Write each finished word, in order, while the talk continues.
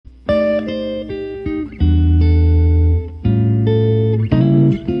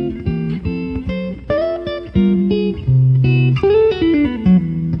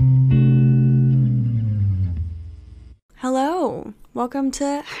welcome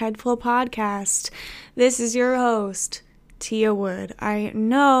to Headful Podcast. This is your host, Tia Wood. I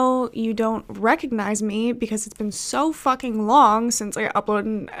know you don't recognize me because it's been so fucking long since I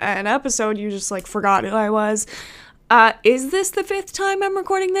uploaded an episode, you just forgot who I was. Is this the 5th time I'm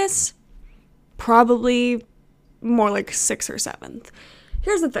recording this? Probably more like 6th or 7th.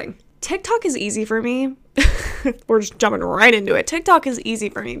 Here's the thing. TikTok is easy for me. We're just jumping right into it. TikTok is easy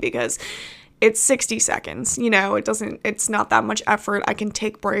for me because it's 60 seconds, it's not that much effort. I can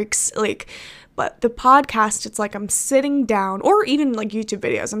take breaks, but the podcast, it's like I'm sitting down, or even YouTube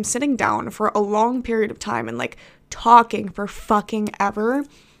videos, I'm sitting down for a long period of time and talking for fucking ever.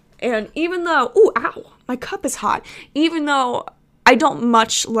 And even though, ow, my cup is hot. Even though I don't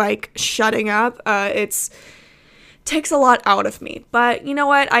much like shutting up, takes a lot out of me. But you know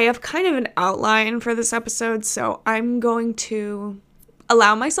what? I have kind of an outline for this episode, so I'm going to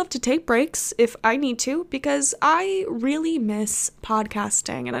allow myself to take breaks if I need to, because I really miss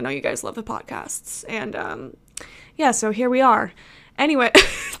podcasting, and I know you guys love the podcasts. And so here we are. Anyway,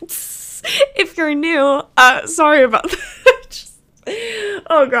 if you're new, sorry about that.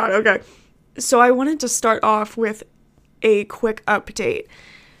 Oh god, okay. So I wanted to start off with a quick update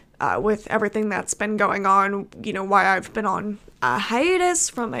with everything that's been going on, why I've been on a hiatus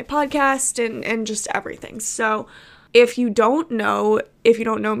from my podcast and just everything. So if you don't know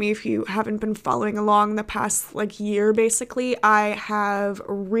me, if you haven't been following along the past year, basically, I have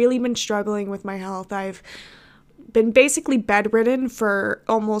really been struggling with my health. I've been basically bedridden for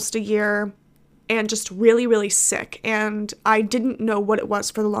almost a year and just really, really sick. And I didn't know what it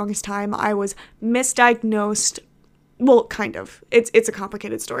was for the longest time. I was misdiagnosed. Well, kind of. It's a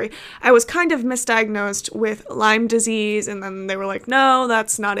complicated story. I was kind of misdiagnosed with Lyme disease, and then they were like, no,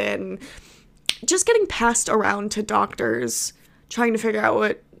 that's not it. And just getting passed around to doctors, trying to figure out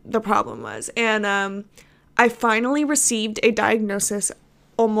what the problem was. And I finally received a diagnosis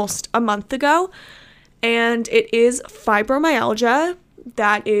almost a month ago, and it is fibromyalgia.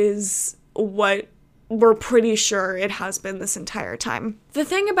 That is what we're pretty sure it has been this entire time. The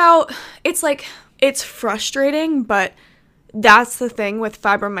thing about, it's frustrating, but that's the thing with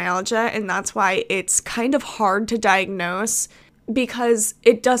fibromyalgia, and that's why it's kind of hard to diagnose, because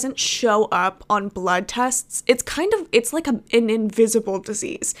it doesn't show up on blood tests. It's like an invisible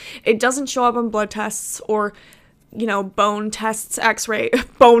disease. It doesn't show up on blood tests or, bone tests,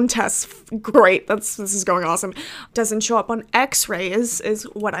 bone tests, great, this is going awesome. Doesn't show up on x-rays is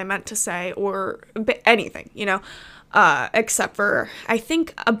what I meant to say, or anything, except for, I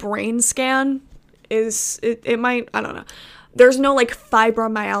think a brain scan it might, I don't know. There's no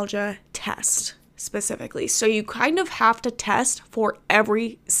fibromyalgia test specifically. So you kind of have to test for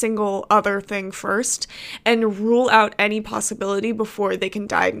every single other thing first and rule out any possibility before they can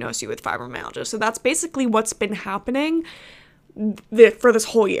diagnose you with fibromyalgia. So that's basically what's been happening for this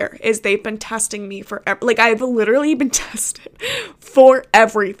whole year, is they've been testing me for I've literally been tested for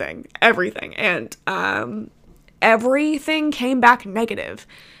everything. And everything came back negative.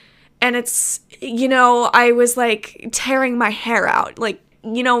 And it's, I was tearing my hair out.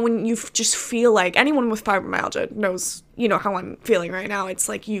 When you just feel anyone with fibromyalgia knows, how I'm feeling right now. It's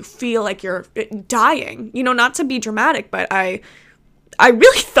you feel like you're dying, not to be dramatic, but I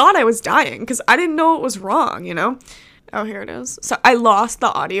really thought I was dying because I didn't know it was wrong, Oh, here it is. So I lost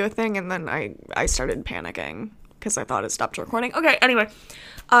the audio thing, and then I started panicking because I thought it stopped recording. Okay, anyway,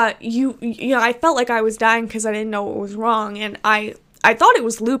 I felt like I was dying because I didn't know what was wrong, and I thought it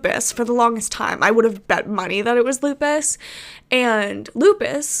was lupus for the longest time. I would have bet money that it was lupus. And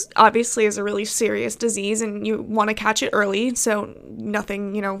lupus, obviously, is a really serious disease, and you want to catch it early so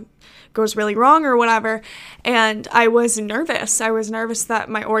nothing, goes really wrong or whatever. And I was nervous. I was nervous that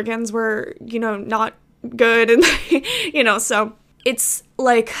my organs were, not good. And, so it's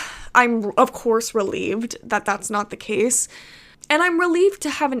I'm, of course, relieved that that's not the case. And I'm relieved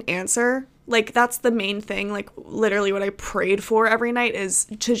to have an answer. That's the main thing. Literally what I prayed for every night is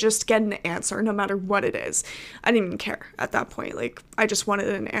to just get an answer, no matter what it is. I didn't even care at that point. I just wanted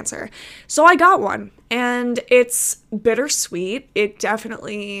an answer. So I got one, and it's bittersweet. It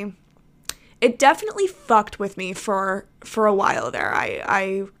definitely fucked with me for a while there.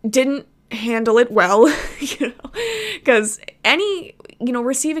 I didn't handle it well, because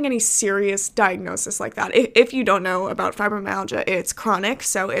receiving any serious diagnosis like that, if you don't know about fibromyalgia, it's chronic,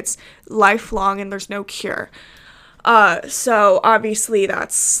 so it's lifelong and there's no cure. So obviously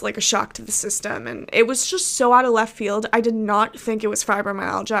that's a shock to the system, and it was just so out of left field. I did not think it was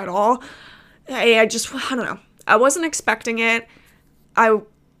fibromyalgia at all. I don't know. I wasn't expecting it.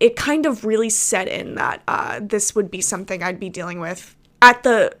 It kind of really set in that this would be something I'd be dealing with at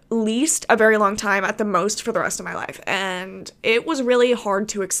the least a very long time, at the most for the rest of my life. And it was really hard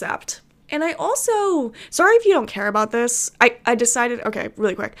to accept. And I also, sorry if you don't care about this, I decided, okay,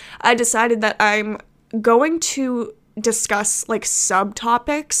 really quick, I decided that I'm going to discuss like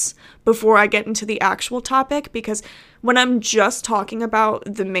subtopics before I get into the actual topic, because when I'm just talking about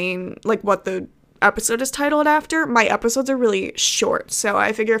the main, like what the episode is titled after, my episodes are really short. So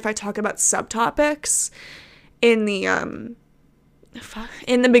I figure if I talk about subtopics in the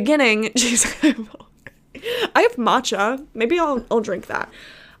beginning, geez, I have matcha. Maybe I'll drink that.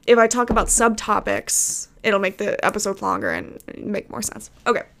 If I talk about subtopics, it'll make the episode longer and make more sense.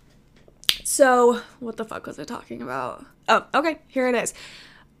 Okay. So, what the fuck was I talking about? Oh, okay, here it is.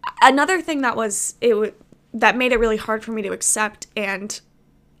 Another thing that made it really hard for me to accept, and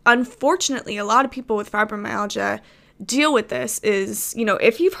unfortunately, a lot of people with fibromyalgia deal with this, is, you know,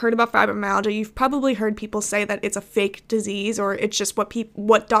 if you've heard about fibromyalgia, you've probably heard people say that it's a fake disease, or it's just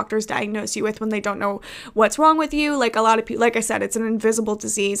what doctors diagnose you with when they don't know what's wrong with you. Like, a lot of people, like I said, it's an invisible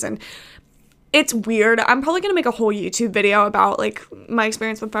disease, and it's weird. I'm probably gonna make a whole YouTube video about like my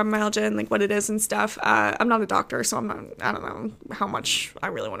experience with fibromyalgia and like what it is and stuff. I'm not a doctor, so I don't know how much I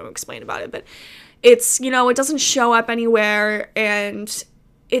really want to explain about it, but it's, you know, it doesn't show up anywhere, and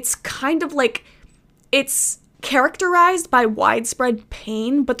it's kind of like, it's characterized by widespread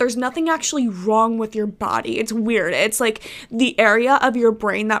pain, but there's nothing actually wrong with your body. It's weird. It's like the area of your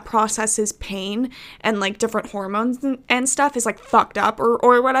brain that processes pain and like different hormones and stuff is like fucked up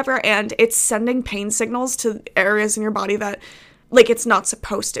or whatever, and it's sending pain signals to areas in your body that like it's not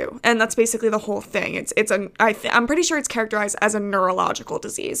supposed to. And that's basically the whole thing. I'm pretty sure it's characterized as a neurological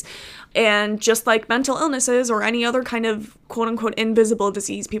disease. And just like mental illnesses or any other kind of quote unquote invisible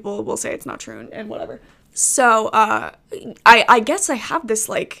disease, people will say it's not true and whatever. So, I guess I have this,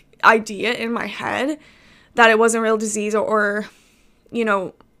 like, idea in my head that it wasn't a real disease, or you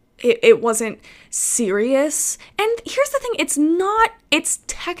know, it wasn't serious. And here's the thing, it's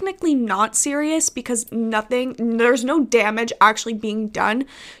technically not serious, because there's no damage actually being done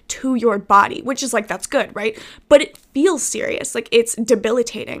to your body, which is like, that's good, right? But it feels serious, like it's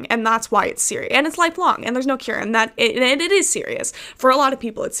debilitating, and that's why it's serious, and it's lifelong, and there's no cure, and it is serious. For a lot of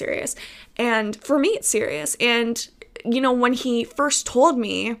people, it's serious, and for me, it's serious. And, you know, when he first told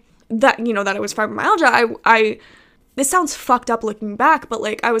me that, you know, that it was fibromyalgia, this sounds fucked up looking back, but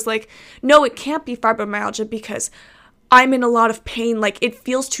like, I was like, no, it can't be fibromyalgia, because I'm in a lot of pain. Like, it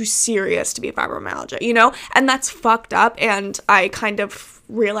feels too serious to be fibromyalgia, you know? And that's fucked up. And I kind of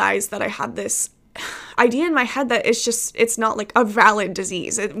realized that I had this idea in my head that it's not like a valid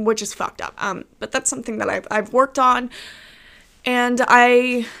disease, which is fucked up. But that's something that I've worked on. And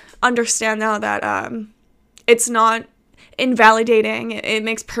I understand now that it's not invalidating. It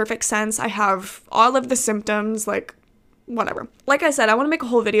makes perfect sense. I have all of the symptoms, like, whatever. Like I said, I want to make a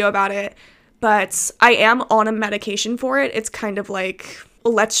whole video about it, but I am on a medication for it. It's kind of like,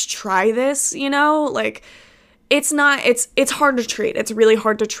 let's try this, you know? Like, it's hard to treat. It's really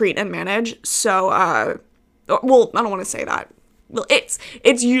hard to treat and manage. So, well, I don't want to say that. Well, it's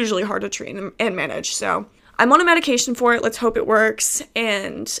usually hard to treat and manage. So I'm on a medication for it. Let's hope it works.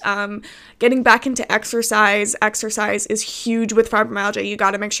 And getting back into exercise. Exercise is huge with fibromyalgia. You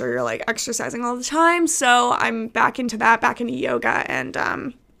got to make sure you're like exercising all the time. So I'm back into that, back into yoga,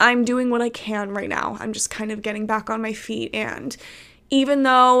 and I'm doing what I can right now. I'm just kind of getting back on my feet. And even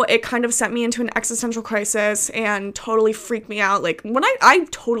though it kind of sent me into an existential crisis and totally freaked me out, like when I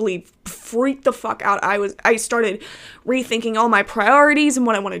totally freaked the fuck out, I started rethinking all my priorities and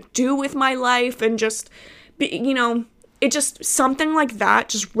what I want to do with my life, and just, you know, it just, something like that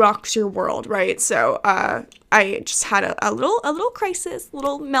just rocks your world, right? So I just had a little crisis, a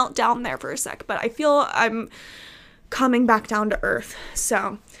little meltdown there for a sec, but I feel I'm coming back down to earth.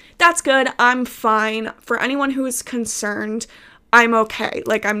 So that's good. I'm fine. For anyone who is concerned, I'm okay.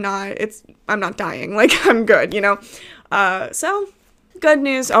 Like, I'm not dying. Like, I'm good, you know? So good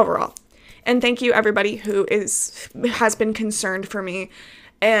news overall. And thank you everybody who has been concerned for me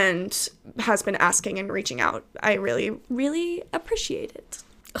and has been asking and reaching out. I really, really appreciate it.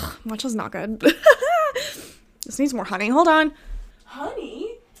 Ugh, matcha's not good. This needs more honey. Hold on.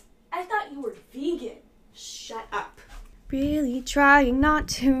 Honey? I thought you were vegan. Shut up. Really trying not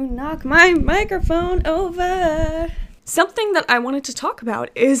to knock my microphone over. Something that I wanted to talk about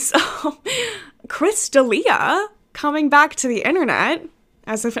is Chris D'Elia coming back to the internet,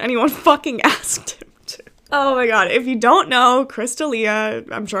 as if anyone fucking asked him to. Oh my god, if you don't know, Chris D'Elia,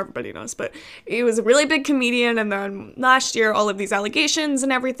 I'm sure everybody knows, but he was a really big comedian, and then last year, all of these allegations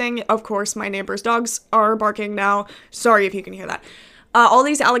and everything, of course, my neighbor's dogs are barking now, sorry if you can hear that. All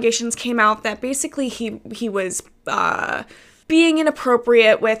these allegations came out that basically he was being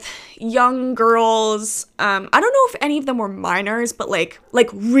inappropriate with young girls. I don't know if any of them were minors, but like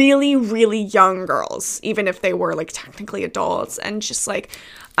really, really young girls, even if they were like technically adults. And just like,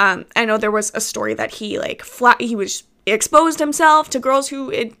 I know there was a story that he like he was exposed himself to girls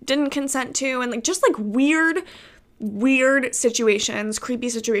who it didn't consent to, and like just like weird situations, creepy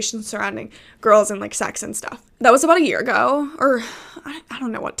situations surrounding girls and like sex and stuff. That was about a year ago, or I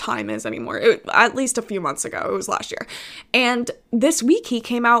don't know what time is anymore. At least a few months ago. It was last year. And this week he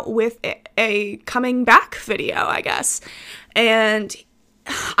came out with a coming back video, I guess. And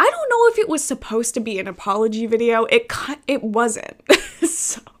I don't know if it was supposed to be an apology video. It wasn't.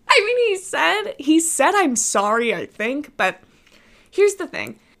 So, I mean, he said I'm sorry, I think, but here's the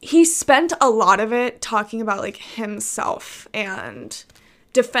thing. He spent a lot of it talking about like himself and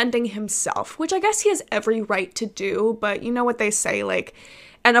defending himself, which I guess he has every right to do, but you know what they say, like,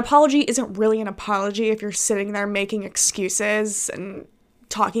 an apology isn't really an apology if you're sitting there making excuses and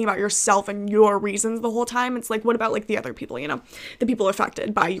talking about yourself and your reasons the whole time. It's like, what about like the other people, you know, the people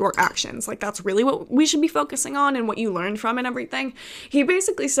affected by your actions? Like, that's really what we should be focusing on and what you learned from and everything. He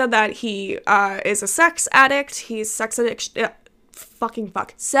basically said that he is a sex addict. He's sex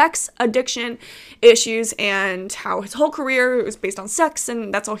addiction issues, and how his whole career was based on sex,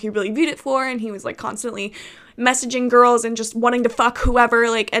 and that's all he really viewed it for. And he was like constantly messaging girls and just wanting to fuck whoever,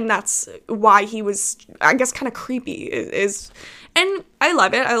 like, and that's why he was, I guess, kind of creepy and I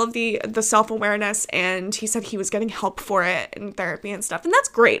love it. I love the self-awareness, and he said he was getting help for it in therapy and stuff, and that's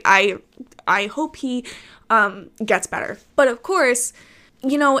great. I hope he gets better. But of course,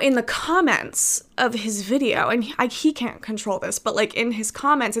 you know, in the comments of his video, and he can't control this, but like in his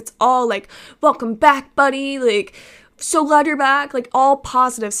comments, it's all like, welcome back, buddy, like, so glad you're back, like all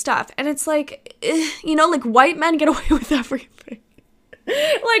positive stuff. And it's like, you know, like white men get away with everything.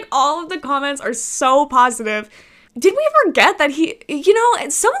 Like all of the comments are so positive. Did we forget that he, you know,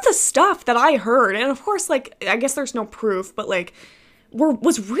 some of the stuff that I heard, and of course, like, I guess there's no proof, but like,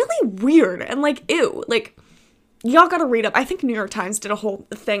 was really weird and like, ew, like, y'all gotta read up. I think New York Times did a whole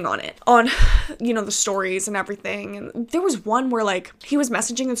thing on it, on, you know, the stories and everything. And there was one where like he was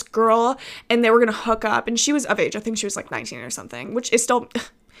messaging this girl and they were gonna hook up, and she was of age. I think she was like 19 or something, which is still,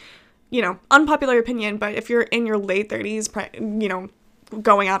 you know, unpopular opinion. But if you're in your late 30s, you know,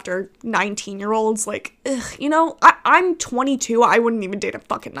 going after 19-year-olds, like, ugh, you know, I'm 22. I wouldn't even date a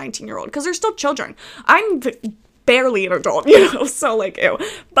fucking 19-year-old because they're still children. I'm barely an adult, you know, so like, ew.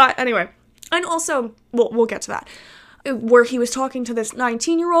 But anyway. And also, we'll get to that, where he was talking to this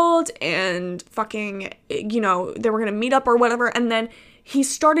 19-year-old and fucking, you know, they were going to meet up or whatever. And then he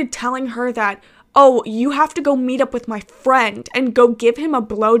started telling her that, oh, you have to go meet up with my friend and go give him a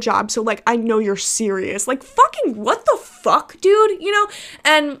blowjob. So like, I know you're serious. Like, fucking what the fuck, dude? You know?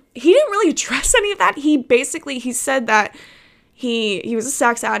 And he didn't really address any of that. He said that he was a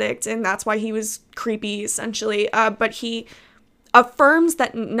sex addict and that's why he was creepy, essentially. But he affirms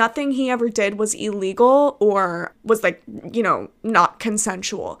that nothing he ever did was illegal or was like, you know, not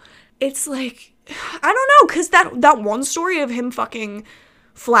consensual. It's like, I don't know, because that one story of him fucking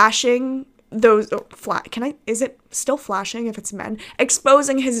flashing those, is it still flashing if it's men?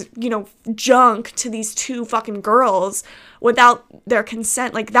 Exposing his, you know, junk to these two fucking girls without their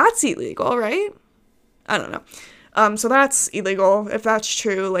consent, like, that's illegal, right? I don't know. So that's illegal. If that's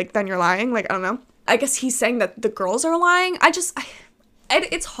true, like, then you're lying. Like, I don't know. I guess he's saying that the girls are lying.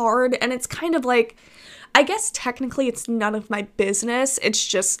 It's hard, and it's kind of like, I guess technically it's none of my business. It's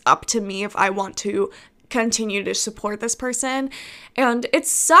just up to me if I want to continue to support this person. And it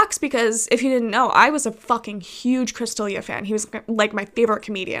sucks because, if you didn't know, I was a fucking huge Chris D'Elia fan. He was like my favorite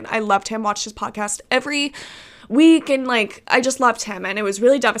comedian. I loved him, watched his podcast every week, and like, I just loved him. And it was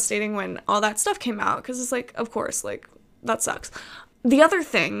really devastating when all that stuff came out, because it's like, of course, like, that sucks. The other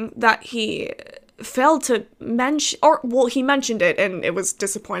thing that he failed to mention, he mentioned it and it was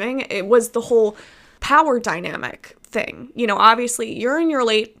disappointing, it was the whole power dynamic thing. You know, obviously you're in your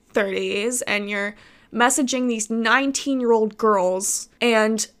late 30s and you're messaging these 19-year-old girls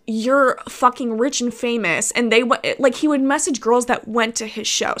and you're fucking rich and famous, and he would message girls that went to his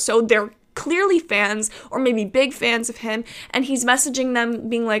show, so they're clearly fans or maybe big fans of him, and he's messaging them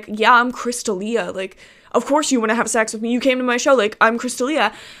being like, yeah, I'm Chris D'Elia, like, of course you want to have sex with me, you came to my show, like, I'm Chris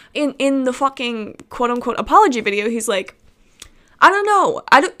D'Elia. In the fucking quote-unquote apology video, he's like, I don't know,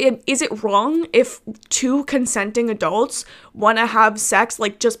 is it wrong if two consenting adults want to have sex,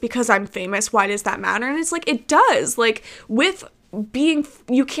 like, just because I'm famous, why does that matter? And it's like, it does, like, with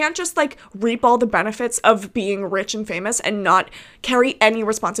you can't just like reap all the benefits of being rich and famous and not carry any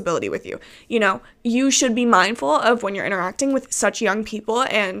responsibility with you. You know, you should be mindful of when you're interacting with such young people,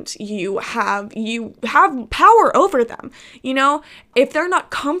 and you have power over them. You know, if they're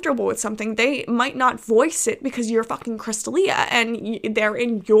not comfortable with something, they might not voice it because you're fucking Crystalia and they're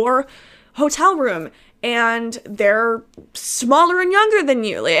in your hotel room and they're smaller and younger than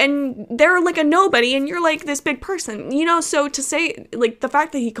you, and they're like a nobody and you're like this big person, you know? So to say, like, the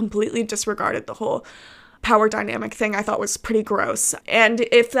fact that he completely disregarded the whole power dynamic thing, I thought was pretty gross. And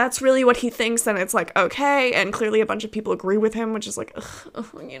if that's really what he thinks, then it's like, okay, and clearly a bunch of people agree with him, which is like,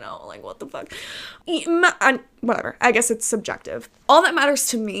 ugh, you know, like, what the fuck? Whatever, I guess it's subjective. All that matters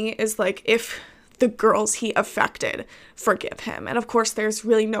to me is, like, if the girls he affected forgive him. And of course, there's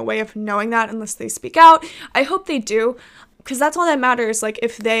really no way of knowing that unless they speak out. I hope they do, because that's all that matters. Like,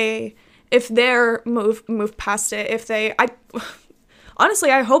 if they're move past it, honestly,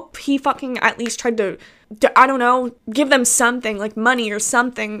 I hope he fucking at least tried to, I don't know, give them something, like money or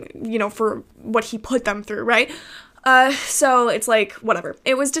something, you know, for what he put them through, right? So it's like, whatever.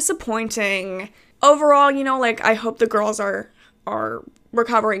 It was disappointing. Overall, you know, like, I hope the girls are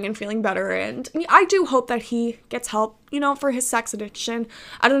recovering and feeling better, and I do hope that he gets help, you know, for his sex addiction.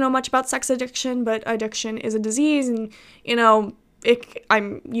 I don't know much about sex addiction, but addiction is a disease, and, you know,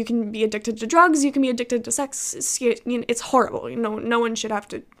 you can be addicted to drugs, you can be addicted to sex, it's horrible, you know, no one should have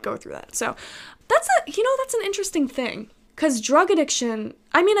to go through that. So that's an interesting thing, because drug addictions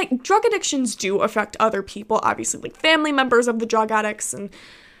do affect other people, obviously, like family members of the drug addicts, and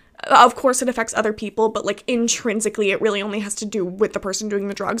of course it affects other people, but like intrinsically it really only has to do with the person doing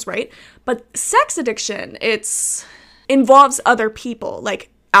the drugs, right? But sex addiction, involves other people,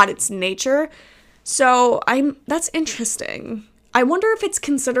 like, at its nature. So that's interesting. I wonder if is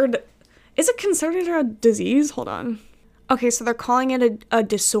it considered a disease? Hold on. Okay, so they're calling it a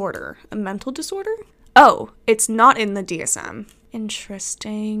disorder, a mental disorder? Oh, it's not in the DSM.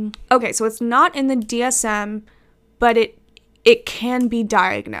 Interesting. Okay, so it's not in the DSM, but it can be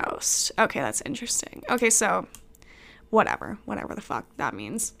diagnosed. Okay, that's interesting. Okay, so whatever the fuck that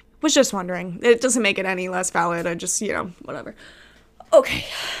means. Was just wondering. It doesn't make it any less valid. I just, you know, whatever. Okay.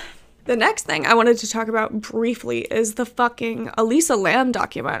 The next thing I wanted to talk about briefly is the fucking Elisa Lam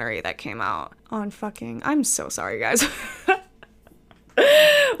documentary that came out on I'm so sorry, guys.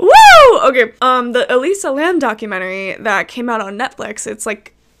 Woo! Okay, the Elisa Lam documentary that came out on Netflix, it's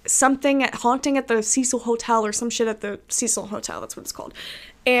like something haunting at the Cecil Hotel or some shit at the Cecil Hotel, that's what it's called.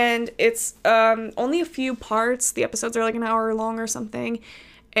 And it's only a few parts. The episodes are like an hour long or something.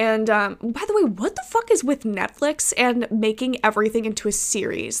 And by the way, what the fuck is with Netflix and making everything into a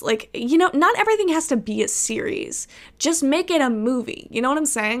series? Like, you know, not everything has to be a series. Just make it a movie. You know what I'm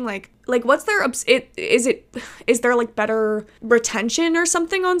saying? Like what's their is there like better retention or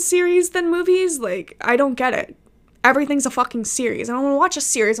something on series than movies? Like, I don't get it. Everything's a fucking series. I don't want to watch a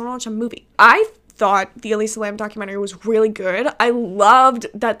series. I want to watch a movie. I thought the Elisa Lam documentary was really good. I loved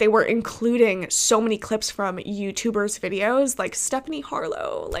that they were including so many clips from YouTubers' videos, like Stephanie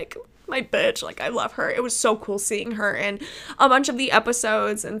Harlow, like, my bitch, like, I love her. It was so cool seeing her in a bunch of the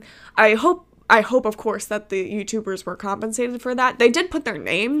episodes, and I hope, of course, that the YouTubers were compensated for that. They did put their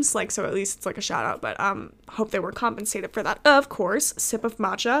names, like, so at least it's like a shout out, but hope they were compensated for that. Of course, sip of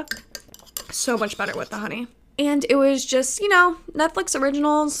matcha. So much better with the honey. And it was just, you know, Netflix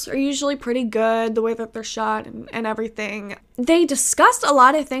originals are usually pretty good, the way that they're shot and everything. They discussed a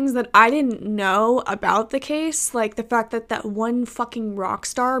lot of things that I didn't know about the case, like the fact that that one fucking rock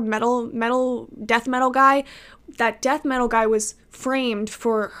star, death metal guy was framed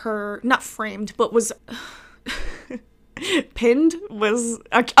for her, not framed, but was...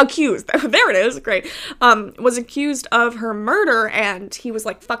 accused, there it is, great, was accused of her murder, and he was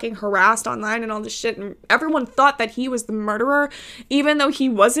like fucking harassed online and all this shit, and everyone thought that he was the murderer, even though he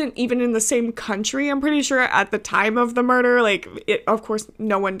wasn't even in the same country, I'm pretty sure, at the time of the murder. Like, of course,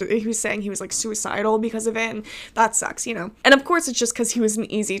 he was saying he was like suicidal because of it, and that sucks, you know. And of course, it's just because he was an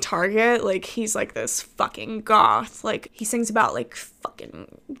easy target. Like, he's like this fucking goth, like, he sings about like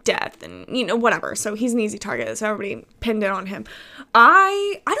fucking death and, you know, whatever, so he's an easy target, so everybody pinned it on him.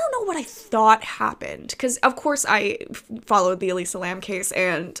 I don't know what I thought happened, because of course I followed the Elisa Lam case,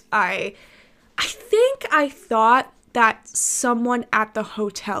 and I think I thought that someone at the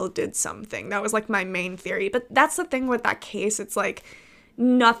hotel did something. That was like my main theory, but that's the thing with that case, it's like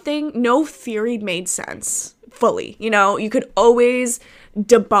no theory made sense fully, you know. You could always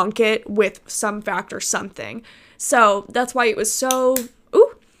debunk it with some fact or something. So that's why it was so...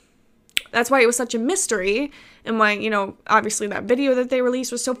 Ooh! That's why it was such a mystery, and why, you know, obviously that video that they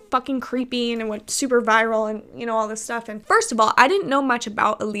released was so fucking creepy and it went super viral and, you know, all this stuff. And first of all, I didn't know much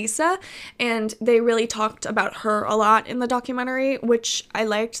about Elisa, and they really talked about her a lot in the documentary, which I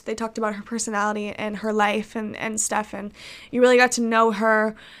liked. They talked about her personality and her life and stuff, and you really got to know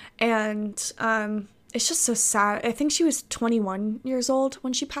her, and it's just so sad. I think she was 21 years old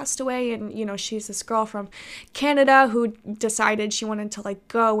when she passed away, and, you know, she's this girl from Canada who decided she wanted to, like,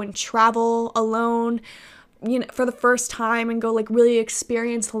 go and travel alone, you know, for the first time, and go, like, really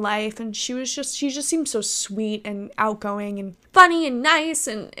experience life, and she just seemed so sweet and outgoing and funny and nice,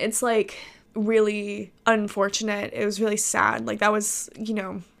 and it's, like, really unfortunate. It was really sad. Like, that was, you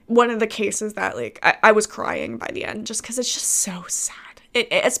know, one of the cases that, like, I was crying by the end, just because it's just so sad.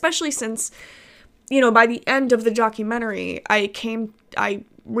 Especially since, you know, by the end of the documentary, I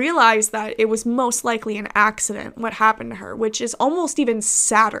realized that it was most likely an accident, what happened to her, which is almost even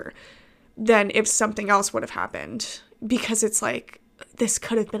sadder than if something else would have happened, because it's like, this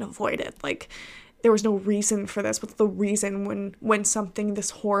could have been avoided. Like, there was no reason for this. What's the reason when something this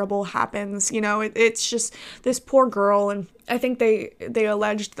horrible happens? You know, it's just this poor girl, and I think they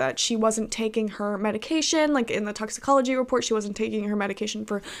alleged that she wasn't taking her medication. Like, in the toxicology report, she wasn't taking her medication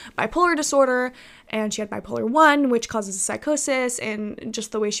for bipolar disorder, and she had bipolar 1, which causes psychosis, and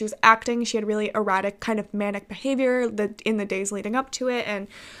just the way she was acting, she had really erratic kind of manic behavior in the days leading up to it, and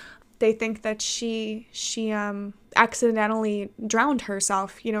they think that she accidentally drowned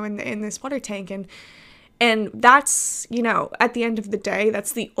herself, you know, in this water tank, and that's, you know, at the end of the day,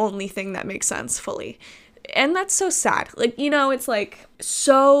 that's the only thing that makes sense fully. And that's so sad. Like, you know, it's like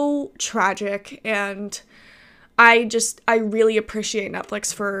so tragic, and I really appreciate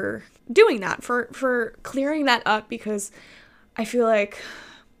Netflix for doing that, for clearing that up, because I feel like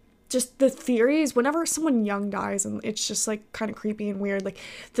just the theories, whenever someone young dies, and it's just, like, kind of creepy and weird, like,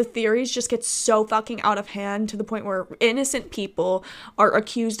 the theories just get so fucking out of hand to the point where innocent people are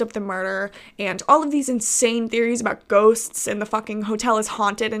accused of the murder, and all of these insane theories about ghosts and the fucking hotel is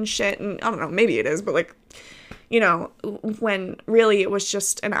haunted and shit, and I don't know, maybe it is, but, like, you know, when really it was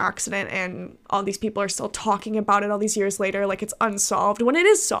just an accident, and all these people are still talking about it all these years later like it's unsolved, when it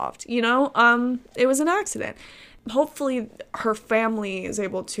is solved, you know? It was an accident. Hopefully her family is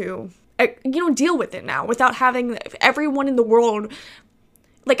able to, you know, deal with it now without having everyone in the world,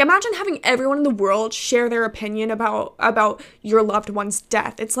 like, imagine having everyone in the world share their opinion about your loved one's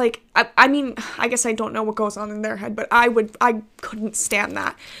death. It's like, I mean, I guess I don't know what goes on in their head, but I couldn't stand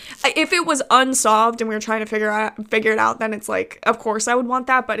that. If it was unsolved and we were trying to figure it out, then it's like, of course I would want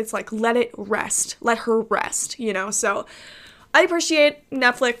that, but it's like, let it rest. Let her rest, you know? So I appreciate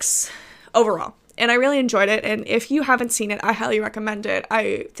Netflix overall, and I really enjoyed it, and if you haven't seen it, I highly recommend it.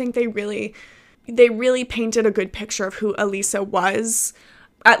 I think they really painted a good picture of who Elisa was,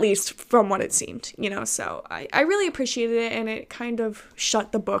 at least from what it seemed, you know, so I really appreciated it, and it kind of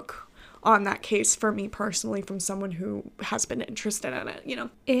shut the book on that case for me personally, from someone who has been interested in it, you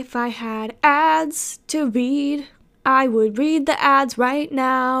know. If I had ads to read, I would read the ads right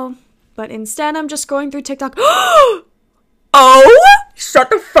now, but instead I'm just going through TikTok. Oh,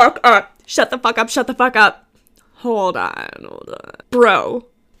 shut the fuck up. Shut the fuck up, shut the fuck up. Hold on. Bro,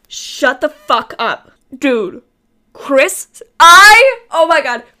 shut the fuck up. Dude. Oh my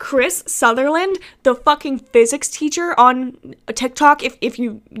god, Chris Sutherland, the fucking physics teacher on TikTok. If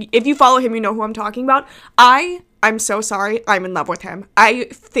you follow him, you know who I'm talking about. I'm so sorry, I'm in love with him. I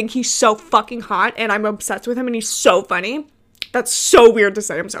think he's so fucking hot, and I'm obsessed with him, and he's so funny. That's so weird to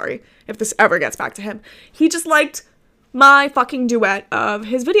say, I'm sorry, if this ever gets back to him. He just liked my fucking duet of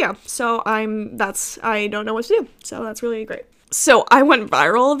his video, so I don't know what to do, so that's really great. So I went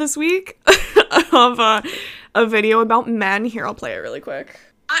viral this week of a video about men. Here, I'll play it really quick.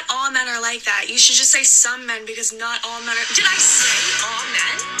 Not all men are like that. You should just say some men, because not all men are... Did I say all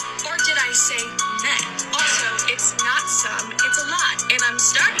men? Or did I say men? Also, it's not some, it's a lot. And I'm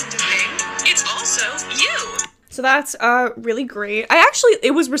starting to think it's also you. So that's really great.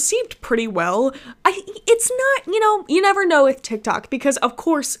 It was received pretty well. It's not, you know, you never know with TikTok, because of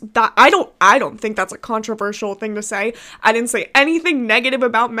course that I don't think that's a controversial thing to say. I didn't say anything negative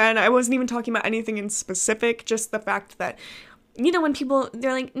about men. I wasn't even talking about anything in specific, just the fact that, you know, when people,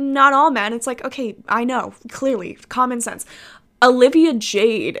 they're like, not all men, it's like, okay, I know, clearly, common sense. Olivia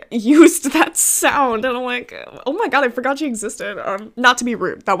Jade used that sound, and I'm like, oh my god, I forgot she existed. Not to be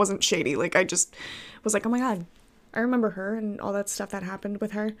rude, that wasn't shady. Like, I just was like, oh my god, I remember her and all that stuff that happened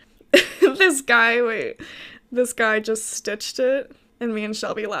with her. This guy just stitched it, and me and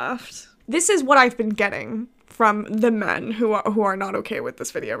Shelby laughed. This is what I've been getting from the men who are not okay with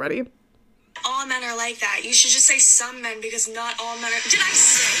this video. Ready? All men are like that. You should just say some men, because not all men are... Did I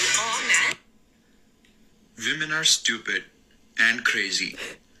say all men? Women are stupid and crazy.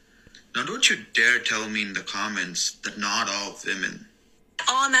 Now don't you dare tell me in the comments that not all women.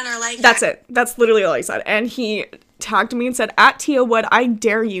 All men are like that. That's it. That's literally all he said. And he tagged me and said, at Tia Wood, I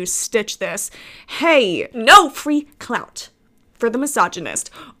dare you stitch this. Hey, no free clout for the misogynist.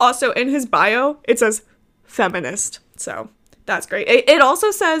 Also, in his bio, it says feminist. So that's great. It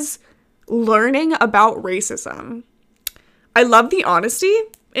also says learning about racism. I love the honesty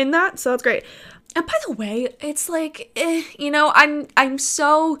in that, so that's great. And by the way, it's like, I'm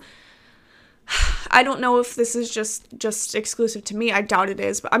so... I don't know if this is just exclusive to me. I doubt it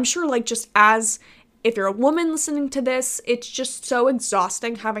is, but I'm sure, like, just as if you're a woman listening to this, it's just so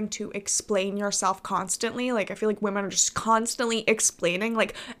exhausting having to explain yourself constantly. Like, I feel like women are just constantly explaining,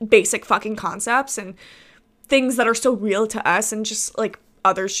 like, basic fucking concepts and things that are so real to us, and just, like,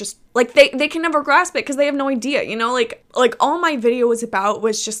 others just, like, they can never grasp it because they have no idea, you know? Like, all my video was about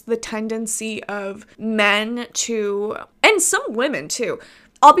was just the tendency of men to, and some women, too.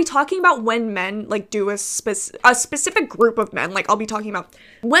 I'll be talking about when men, like, do a specific group of men. Like, I'll be talking about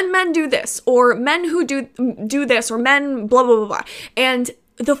when men do this, or men who do this, or men blah, blah, blah, blah. And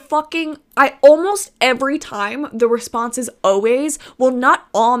almost every time, the response is always, well, not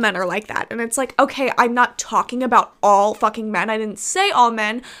all men are like that. And it's like, okay, I'm not talking about all fucking men. I didn't say all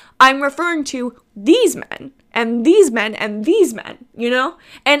men. I'm referring to these men, and these men, and these men, you know?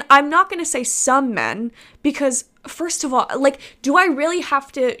 And I'm not going to say some men, because first of all, like, do I really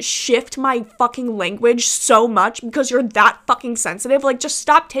have to shift my fucking language so much because you're that fucking sensitive? Like, just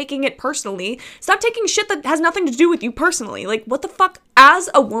stop taking it personally. Stop taking shit that has nothing to do with you personally. Like, what the fuck? As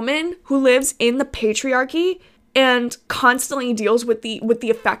a woman who lives in the patriarchy and constantly deals with the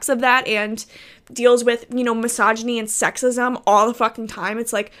effects of that, and deals with, you know, misogyny and sexism all the fucking time,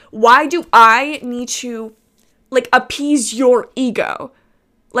 it's like, why do I need to, like, appease your ego?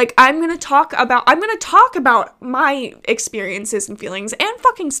 Like, I'm gonna talk about my experiences and feelings, and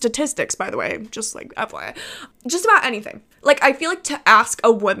fucking statistics, by the way, just, like, FYI. Just about anything. Like, I feel like to ask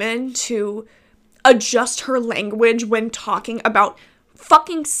a woman to adjust her language when talking about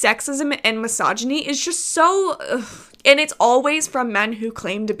fucking sexism and misogyny is just so... And it's always from men who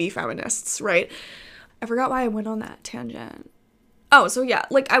claim to be feminists, right? I forgot why I went on that tangent. Oh, so yeah,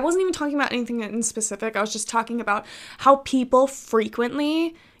 like, I wasn't even talking about anything in specific. I was just talking about how people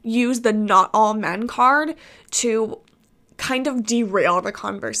frequently use the not all men card to kind of derail the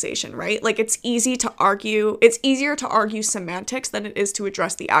conversation, right? Like, it's easier to argue semantics than it is to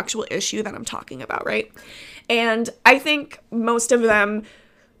address the actual issue that I'm talking about, right? And I think most of them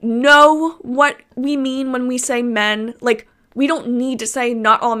know what we mean when we say men. Like, we don't need to say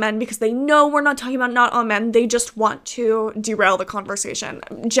not all men because they know we're not talking about not all men. They just want to derail the conversation.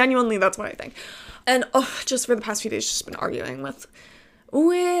 Genuinely, that's what I think. And just for the past few days, just been arguing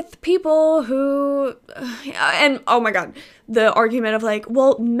with people who, and oh my god, the argument of, like,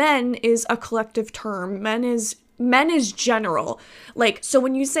 well, men is a collective term. Men is general. Like, so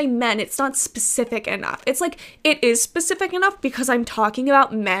when you say men, it's not specific enough. It's like, it is specific enough because I'm talking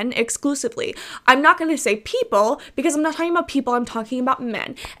about men exclusively. I'm not going to say people because I'm not talking about people, I'm talking about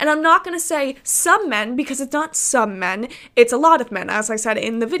men. And I'm not going to say some men because it's not some men, it's a lot of men, as I said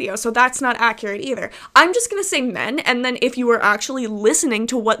in the video. So that's not accurate either. I'm just going to say men, and then if you were actually listening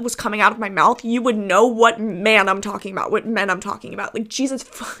to what was coming out of my mouth, you would know what man I'm talking about, what men I'm talking about. Like, Jesus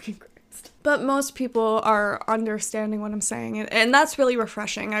fucking Christ. But most people are understanding what I'm saying, and that's really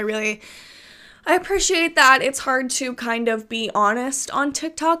refreshing. I appreciate that. It's hard to kind of be honest on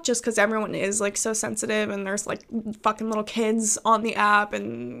TikTok just because everyone is, like, so sensitive, and there's, like, fucking little kids on the app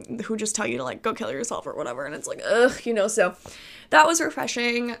and who just tell you to, like, go kill yourself or whatever, and it's like, ugh, you know, so that was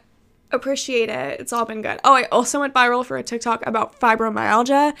refreshing. Appreciate it. It's all been good. Oh, I also went viral for a TikTok about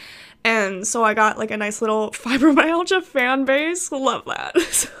fibromyalgia, and so I got, like, a nice little fibromyalgia fan base. Love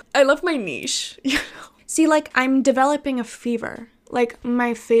that. I love my niche, you know? See, like, I'm developing a fever. Like,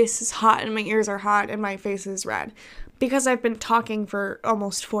 my face is hot, and my ears are hot, and my face is red. Because I've been talking for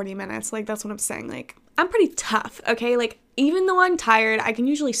almost 40 minutes. Like, that's what I'm saying. Like, I'm pretty tough, okay? Like, even though I'm tired, I can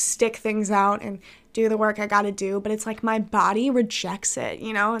usually stick things out and do the work I gotta do, but it's like my body rejects it,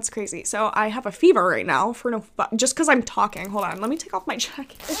 you know? It's crazy. So I have a fever right now for just because I'm talking. Hold on, let me take off my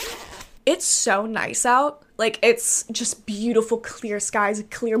jacket. It's so nice out. Like, it's just beautiful, clear skies,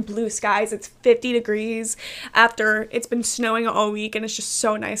 clear blue skies. It's 50 degrees after it's been snowing all week, and it's just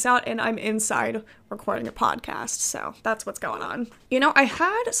so nice out, and I'm inside recording a podcast, so that's what's going on. You know, I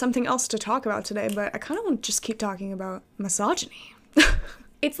had something else to talk about today, but I kind of want to just keep talking about misogyny.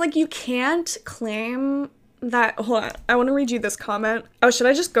 It's like, you can't claim that... Hold on, I want to read you this comment. Oh, should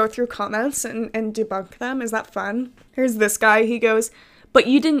I just go through comments and debunk them? Is that fun? Here's this guy, he goes, but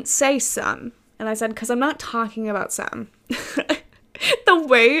you didn't say some. And I said, because I'm not talking about Sam. The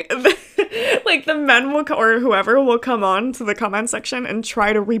way, like, the men will, or whoever will come on to the comment section and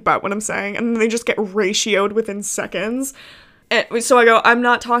try to rebut what I'm saying, and they just get ratioed within seconds. And so I go, I'm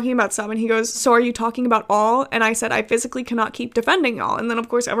not talking about some, and he goes, so are you talking about all? And I said, I physically cannot keep defending all. And then of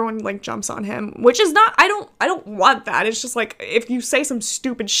course everyone like jumps on him, which is not, I don't want that. It's just like, if you say some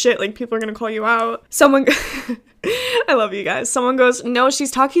stupid shit, like people are gonna call you out. Someone, I love you guys. Someone goes, no,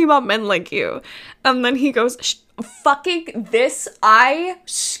 she's talking about men like you. And then he goes, fucking this, I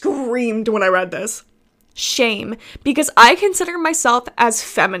screamed when I read this. Shame, because I consider myself as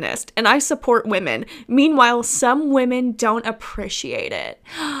feminist and I support women. Meanwhile, some women don't appreciate it.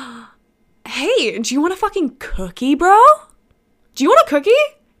 Hey, do you want a fucking cookie, bro? Do you want a cookie?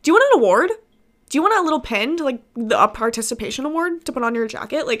 Do you want an award? Do you want a little pin to like a participation award to put on your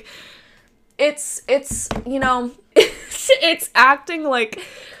jacket? Like, it's you know, it's acting like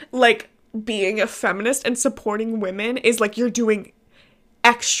being a feminist and supporting women is like you're doing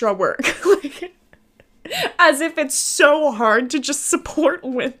extra work. Like, as if it's so hard to just support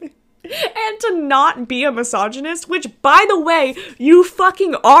women and to not be a misogynist, which, by the way, you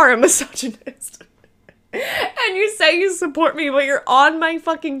fucking are a misogynist. And you say you support me, but you're on my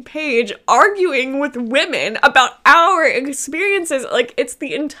fucking page arguing with women about our experiences. Like, it's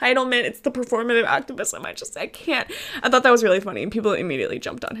the entitlement, it's the performative activism. I can't. I thought that was really funny, and people immediately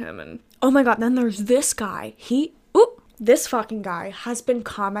jumped on him. And oh my god, then there's this guy. This fucking guy has been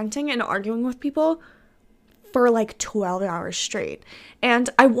commenting and arguing with people for like 12 hours straight. And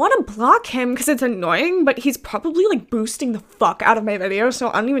I want to block him because it's annoying, but he's probably like boosting the fuck out of my video, so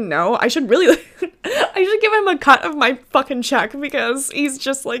I don't even know. I should really I should give him a cut of my fucking check because he's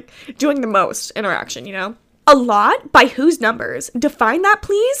just like doing the most interaction, you know? A lot? By whose numbers? Define that,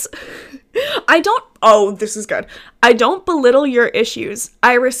 please. This is good. I don't belittle your issues.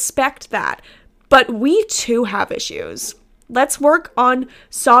 I respect that. But we too have issues. Let's work on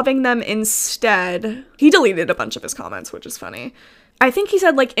solving them instead. He deleted a bunch of his comments, which is funny. I think he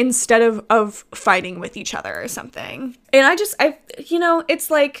said, like, instead of fighting with each other or something. And you know,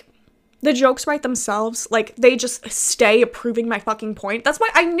 it's like, the jokes write themselves. Like, they just stay approving my fucking point. That's why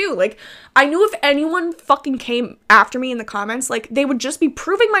I knew if anyone fucking came after me in the comments, like, they would just be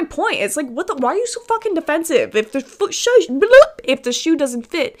proving my point. It's like, why are you so fucking defensive? If the shoe doesn't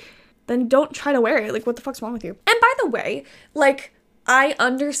fit, then don't try to wear it. Like, what the fuck's wrong with you? And by the way, like, I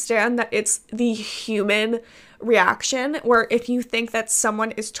understand that it's the human reaction where if you think that someone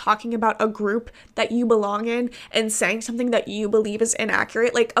is talking about a group that you belong in and saying something that you believe is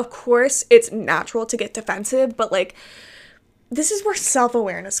inaccurate, like, of course it's natural to get defensive, but like, this is where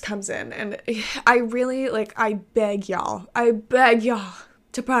self-awareness comes in. And I really, like, I beg y'all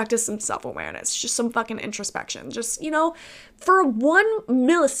to practice some self-awareness, just some fucking introspection. Just, you know, for 1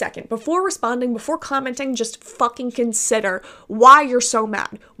 millisecond before responding, before commenting, just fucking consider why you're so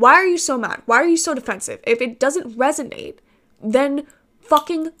mad. Why are you so mad? Why are you so defensive? If it doesn't resonate, then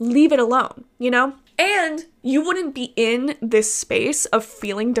fucking leave it alone, you know? And you wouldn't be in this space of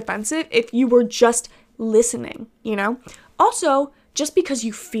feeling defensive if you were just listening, you know? Also, just because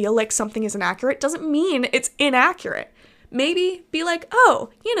you feel like something is inaccurate doesn't mean it's inaccurate. Maybe be like,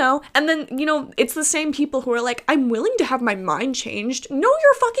 oh, you know, and then, you know, it's the same people who are like, I'm willing to have my mind changed. No,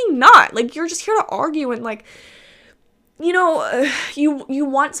 you're fucking not. Like, you're just here to argue and, like, you know, you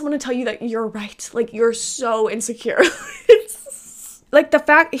want someone to tell you that you're right. Like, you're so insecure. It's like the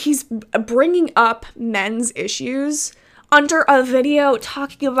fact he's bringing up men's issues under a video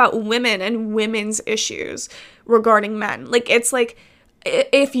talking about women and women's issues regarding men. Like, it's like,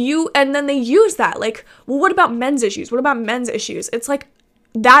 and then they use that, like, well, what about men's issues? What about men's issues? It's like,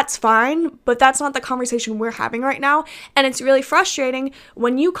 that's fine, but that's not the conversation we're having right now. And it's really frustrating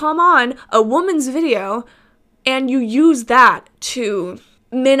when you come on a woman's video and you use that to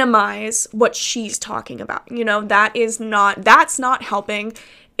minimize what she's talking about. You know, that's not helping.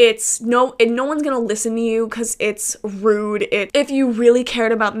 No one's gonna listen to you because it's rude. If you really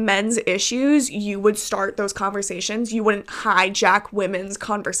cared about men's issues, you would start those conversations. You wouldn't hijack women's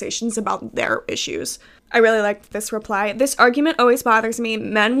conversations about their issues. I really liked this reply. This argument always bothers me.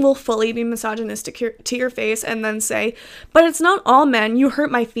 Men will fully be misogynistic to your face and then say, but it's not all men. You hurt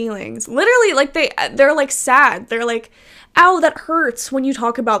my feelings. Literally, like, they're like sad. They're like, ow, that hurts when you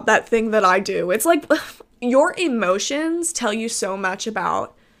talk about that thing that I do. It's like, your emotions tell you so much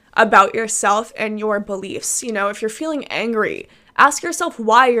about yourself and your beliefs. You know, if you're feeling angry, ask yourself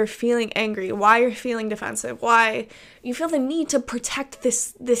why you're feeling angry, why you're feeling defensive, why you feel the need to protect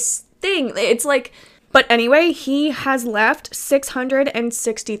this thing. It's like, but anyway, he has left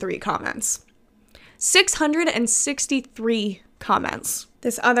 663 comments. 663 comments.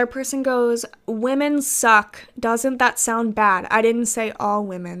 This other person goes, women suck. Doesn't that sound bad? I didn't say all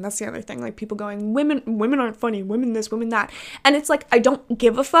women. That's the other thing. Like, people going, women aren't funny. Women this, women that. And it's like, I don't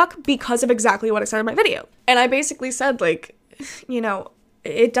give a fuck because of exactly what I said in my video. And I basically said, like, you know,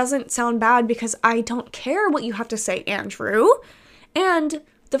 it doesn't sound bad because I don't care what you have to say, Andrew. And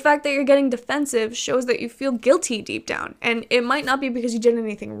the fact that you're getting defensive shows that you feel guilty deep down. And it might not be because you did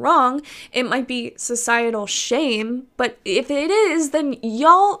anything wrong. It might be societal shame. But if it is, then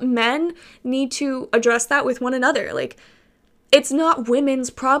y'all men need to address that with one another. Like, it's not women's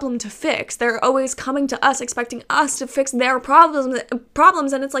problem to fix. They're always coming to us, expecting us to fix their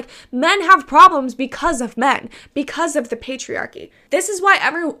problems, and it's like, men have problems because of men, because of the patriarchy. This is why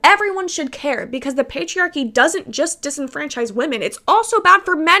everyone should care, because the patriarchy doesn't just disenfranchise women. It's also bad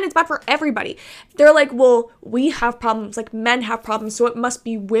for men. It's bad for everybody. They're like, well, we have problems, like men have problems, so it must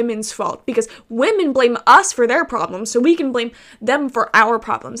be women's fault, because women blame us for their problems, so we can blame them for our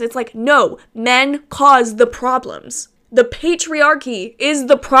problems. It's like, no, men cause the problems. The patriarchy is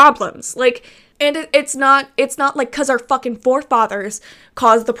the problems. Like, and it's not like because our fucking forefathers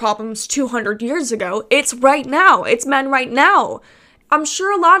caused the problems 200 years ago. It's right now. It's men right now. I'm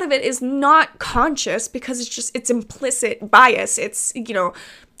sure a lot of it is not conscious because it's implicit bias. It's, you know,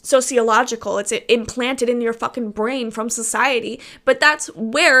 sociological. It's implanted in your fucking brain from society. But that's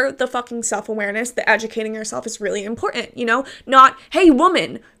where the fucking self-awareness, the educating yourself is really important, you know? Not, hey,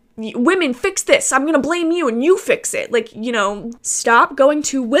 women, fix this. I'm gonna blame you and you fix it. Like, you know, stop going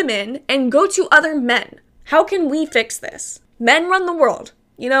to women and go to other men. How can we fix this? Men run the world.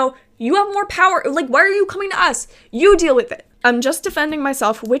 You know, you have more power. Like, why are you coming to us? You deal with it. I'm just defending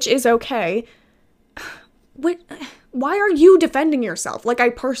myself, which is okay. Why are you defending yourself? Like, I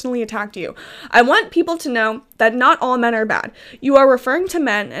personally attacked you. I want people to know that not all men are bad. You are referring to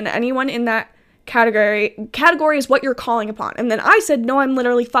men, and anyone in that category is what you're calling upon. And then I said, no, I'm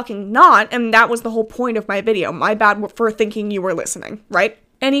literally fucking not. And that was the whole point of my video. My bad for thinking you were listening, right?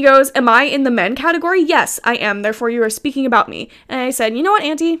 And he goes, am I in the men category? Yes, I am. Therefore, you are speaking about me. And I said, you know what,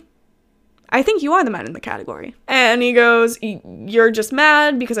 Auntie? I think you are the man in the category. And he goes, you're just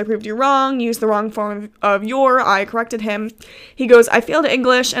mad because I proved you wrong, used the wrong form of your. I corrected him. He goes, I failed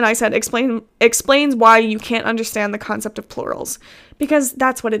English, and I said, explains why you can't understand the concept of plurals. Because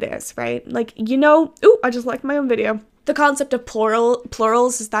that's what it is, right? Like, you know, I just liked my own video. The concept of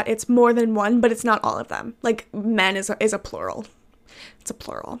plurals is that it's more than one, but it's not all of them. Like, men is a plural. It's a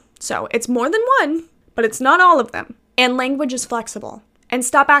plural. So it's more than one, but it's not all of them. And language is flexible. And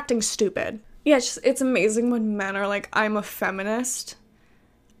stop acting stupid. Yeah, it's amazing when men are like, I'm a feminist.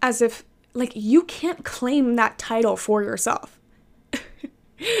 As if, like, you can't claim that title for yourself.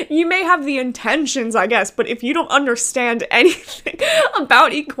 You may have the intentions, I guess, but if you don't understand anything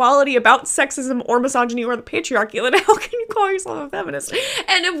about equality, about sexism or misogyny or the patriarchy, then how can you call yourself a feminist?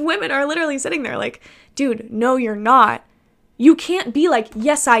 And if women are literally sitting there like, dude, no, you're not. You can't be like,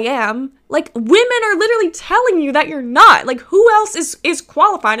 yes, I am. Like, women are literally telling you that you're not. Like, who else is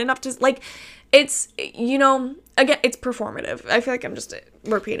qualified enough to, like, it's, you know, again, it's performative. I feel like I'm just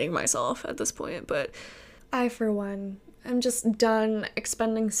repeating myself at this point, but I, for one, am just done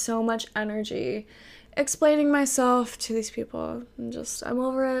expending so much energy explaining myself to these people. I'm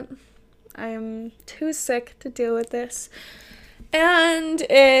over it. I am too sick to deal with this. And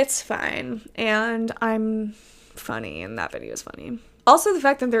it's fine. And I'm funny, and that video is funny. Also, the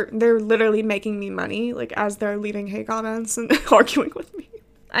fact that they're literally making me money, like, as they're leaving hate comments and arguing with me.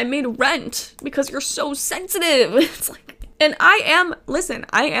 I made rent because you're so sensitive. It's like, and I am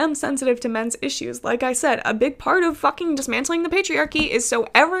sensitive to men's issues. Like I said, a big part of fucking dismantling the patriarchy is so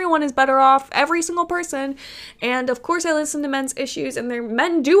everyone is better off, every single person. And of course I listen to men's issues, and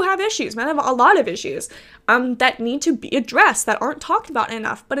men do have issues. Men have a lot of issues that need to be addressed, that aren't talked about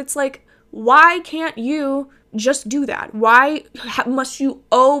enough. But it's like, why can't you just do that? Why must you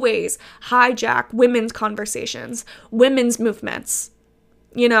always hijack women's conversations, women's movements?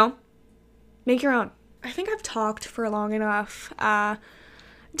 You know? Make your own. I think I've talked for long enough.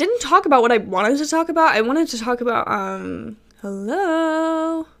 Didn't talk about what I wanted to talk about. I wanted to talk about,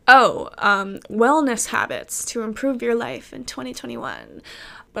 wellness habits to improve your life in 2021.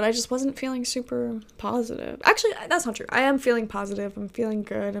 But I just wasn't feeling super positive. Actually, that's not true. I am feeling positive. I'm feeling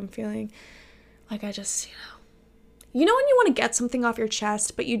good. I'm feeling like I just, you know when you want to get something off your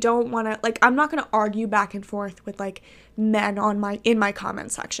chest, but you don't want to, like, I'm not going to argue back and forth with, like, men in my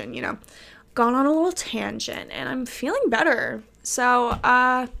comment section, you know. Gone on a little tangent, and I'm feeling better. So,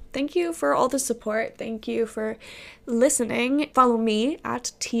 thank you for all the support. Thank you for listening. Follow me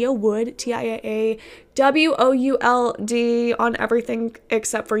at Tia Wood, TIAAWOULD on everything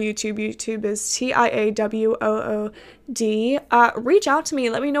except for YouTube. YouTube is TIAWOOD. Reach out to me.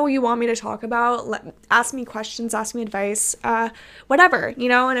 Let me know what you want me to talk about. Ask me questions, ask me advice, whatever, you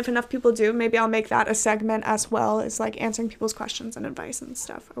know, and if enough people do, maybe I'll make that a segment as well, as like answering people's questions and advice and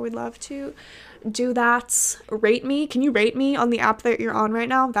stuff. I would love to do that. Rate me. Can you rate me on the app that you're on right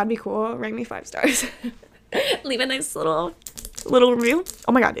now? That'd be cool. Rate me 5 stars. Leave a nice little review.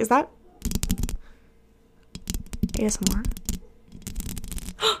 Oh my god, is that ASMR?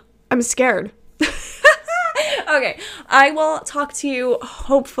 I'm scared. Okay, I will talk to you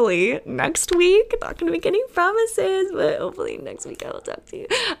hopefully next week. Not gonna make any promises, but hopefully next week I will talk to you.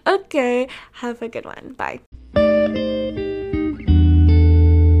 Okay, have a good one. Bye.